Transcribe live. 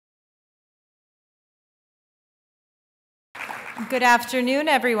Good afternoon,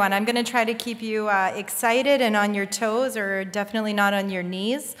 everyone. I'm going to try to keep you excited and on your toes, or definitely not on your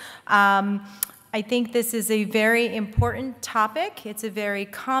knees. I think this is a very important topic. It's a very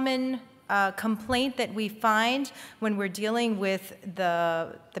common complaint that we find when we're dealing with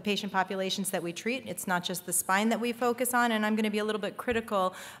the patient populations that we treat. It's not just the spine that we focus on, and I'm going to be a little bit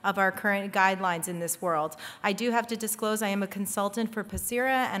critical of our current guidelines in this world. I do have to disclose I am a consultant for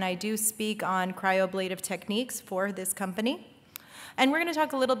Pacira, and I do speak on cryoablative techniques for this company. And we're going to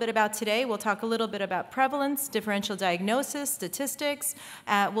talk a little bit about today. We'll talk a little bit about prevalence, differential diagnosis, statistics.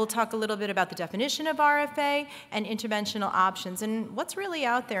 We'll talk a little bit about the definition of RFA and interventional options and what's really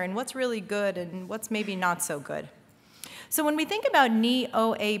out there and what's really good and what's maybe not so good. So when we think about knee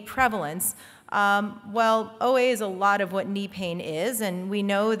OA prevalence, well, OA is a lot of what knee pain is, and we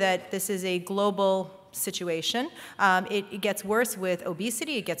know that this is a global situation. It gets worse with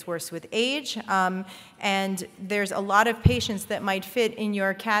obesity, it gets worse with age, and there's a lot of patients that might fit in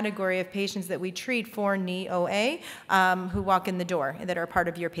your category of patients that we treat for knee OA who walk in the door that are part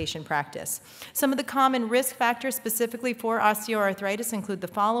of your patient practice. Some of the common risk factors specifically for osteoarthritis include the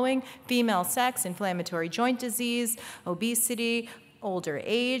following: female sex, inflammatory joint disease, obesity, older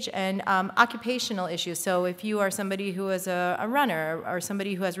age, and occupational issues. So if you are somebody who is a runner or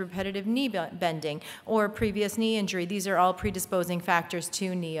somebody who has repetitive knee bending or previous knee injury, these are all predisposing factors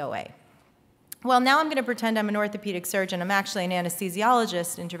to knee OA. Well, now I'm going to pretend I'm an orthopedic surgeon. I'm actually an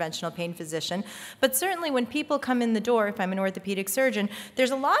anesthesiologist, interventional pain physician. But certainly when people come in the door, if I'm an orthopedic surgeon, there's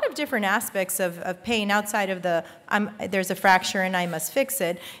a lot of different aspects of pain outside of there's a fracture and I must fix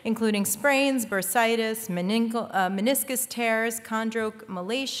it, including sprains, bursitis, meniscus tears,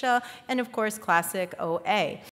 chondromalacia, and of course classic OA.